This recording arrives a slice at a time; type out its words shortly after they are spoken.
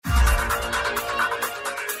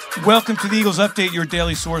Welcome to the Eagles Update, your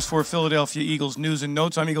daily source for Philadelphia Eagles news and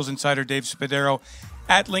notes. I'm Eagles insider Dave Spadaro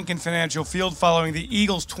at Lincoln Financial Field following the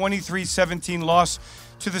Eagles' 23-17 loss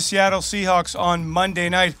to the Seattle Seahawks on Monday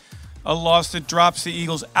night, a loss that drops the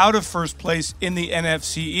Eagles out of first place in the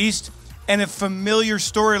NFC East, and a familiar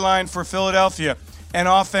storyline for Philadelphia, an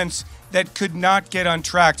offense that could not get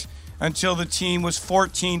untracked until the team was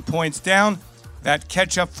 14 points down. That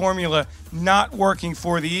catch-up formula not working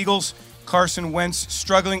for the Eagles. Carson Wentz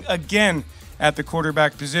struggling again at the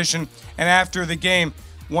quarterback position. And after the game,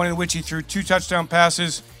 one in which he threw 2 touchdown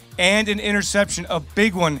passes and an interception, a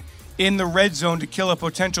big one in the red zone to kill a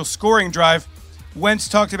potential scoring drive, Wentz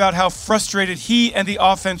talked about how frustrated he and the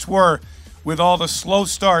offense were with all the slow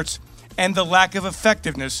starts and the lack of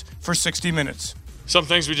effectiveness for 60 minutes. Some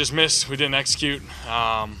things we just missed. We didn't execute.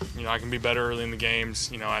 I can be better early in the games.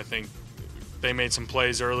 I think they made some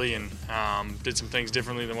plays early and did some things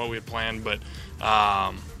differently than what we had planned. But,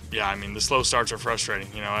 the slow starts are frustrating.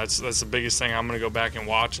 That's the biggest thing. I'm going to go back and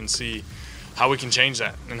watch and see how we can change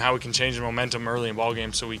that and how we can change the momentum early in ball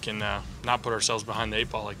games so we can not put ourselves behind the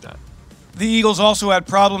 8 ball like that. The Eagles also had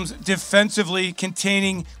problems defensively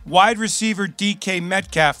containing wide receiver DK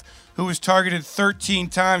Metcalf, who was targeted 13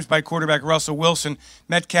 times by quarterback Russell Wilson.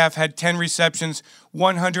 Metcalf had 10 receptions,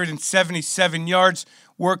 177 yards,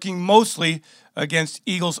 working mostly against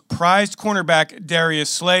Eagles' prized cornerback Darius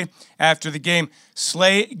Slay. After the game,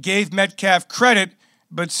 Slay gave Metcalf credit,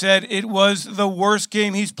 but said it was the worst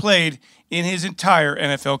game he's played in his entire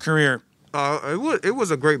NFL career. It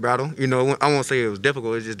was a great battle. I won't say it was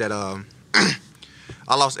difficult. It's just that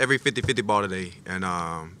I lost every 50-50 ball today, and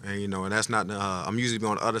that's not. I'm usually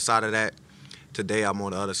on the other side of that. Today I'm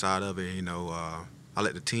on the other side of it. I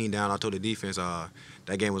let the team down. I told the defense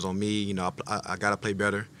that game was on me. I got to play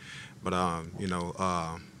better, but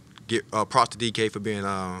get props to DK for being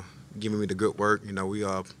giving me the good work. We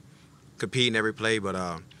competing every play, but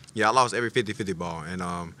I lost every 50-50 ball, and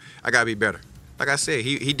I got to be better. Like I said,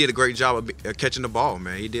 he did a great job of catching the ball,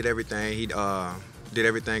 man. He did everything. He did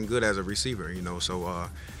everything good as a receiver, So,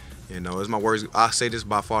 it's my worst. I say this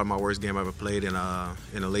by far my worst game I ever played in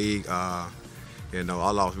the league. I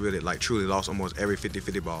lost truly lost almost every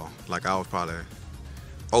 50-50 ball. Like I was probably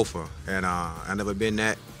over, and I never been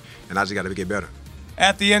that, and I just got to get better.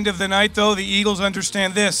 At the end of the night, though, the Eagles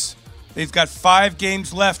understand this: they've got 5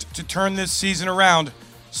 games left to turn this season around,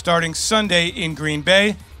 starting Sunday in Green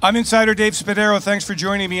Bay. I'm insider Dave Spadaro. Thanks for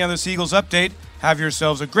joining me on this Eagles Update. Have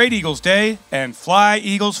yourselves a great Eagles day, and fly,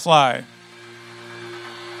 Eagles, fly.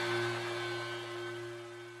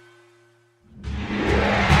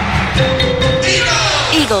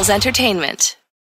 Eagles Entertainment.